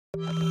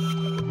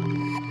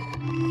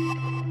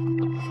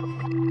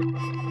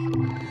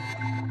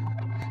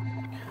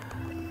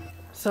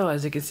So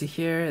as you can see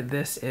here,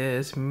 this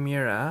is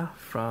Mira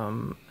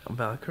from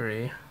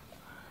Valkyrie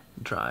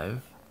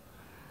Drive.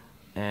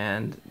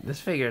 And this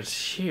figure is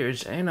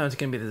huge. I didn't know it's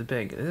gonna be this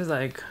big. This is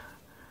like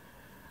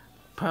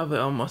probably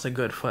almost a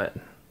good foot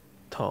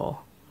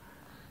tall.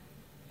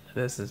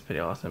 This is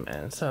pretty awesome.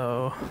 And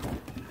so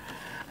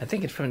I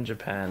think it's from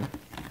Japan.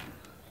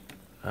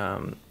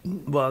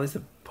 Well, at least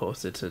it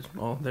posted to,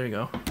 oh, there you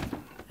go.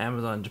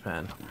 Amazon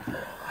Japan.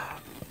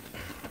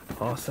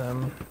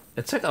 Awesome.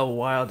 It took a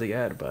while to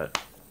get, but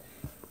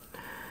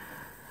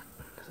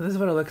so this is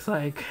what it looks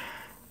like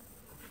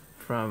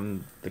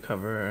from the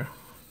cover.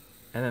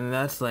 And then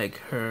that's like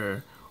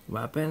her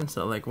weapon.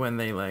 So like when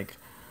they like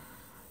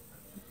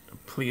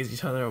please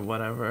each other or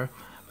whatever,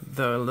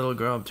 the little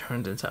girl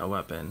turns into a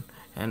weapon.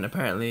 And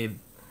apparently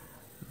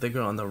the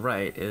girl on the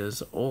right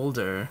is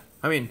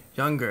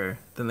younger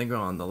than the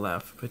girl on the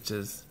left, which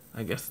is,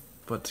 I guess,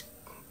 what's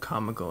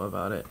comical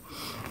about it.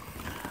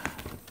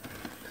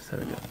 So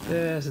we got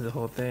this is the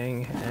whole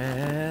thing,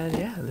 and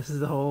yeah, this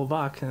is the whole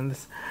box, and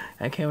this,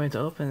 I can't wait to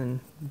open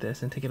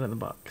this and take it out of the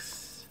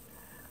box.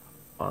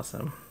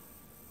 Awesome.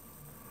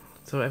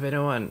 So if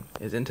anyone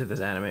is into this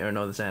anime or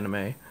know this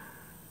anime,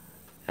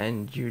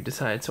 and you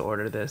decide to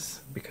order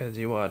this because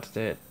you watched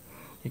it,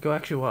 you go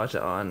actually watch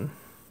it on,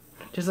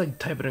 just like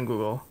type it in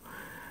Google,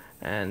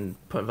 and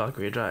put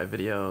Valkyrie Drive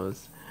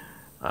videos.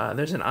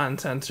 There's an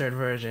uncensored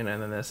version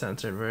and then a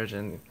censored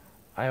version.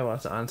 I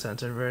watched the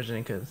uncensored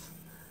version because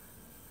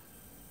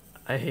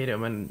I hate it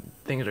when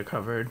things are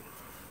covered.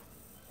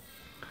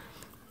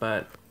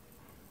 But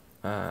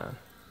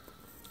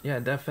yeah,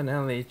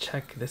 definitely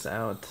check this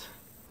out.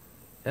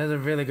 It has a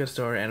really good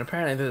story, and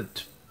apparently the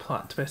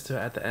plot twist to it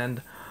at the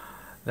end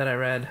that I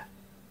read,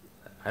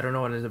 I don't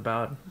know what it's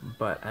about,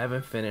 but I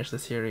haven't finished the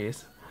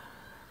series.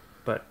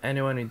 But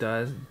anyone who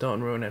does,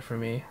 don't ruin it for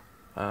me.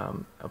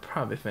 I'll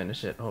probably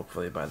finish it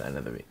hopefully by the end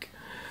of the week.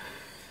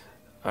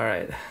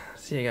 Alright,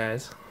 see you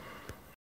guys.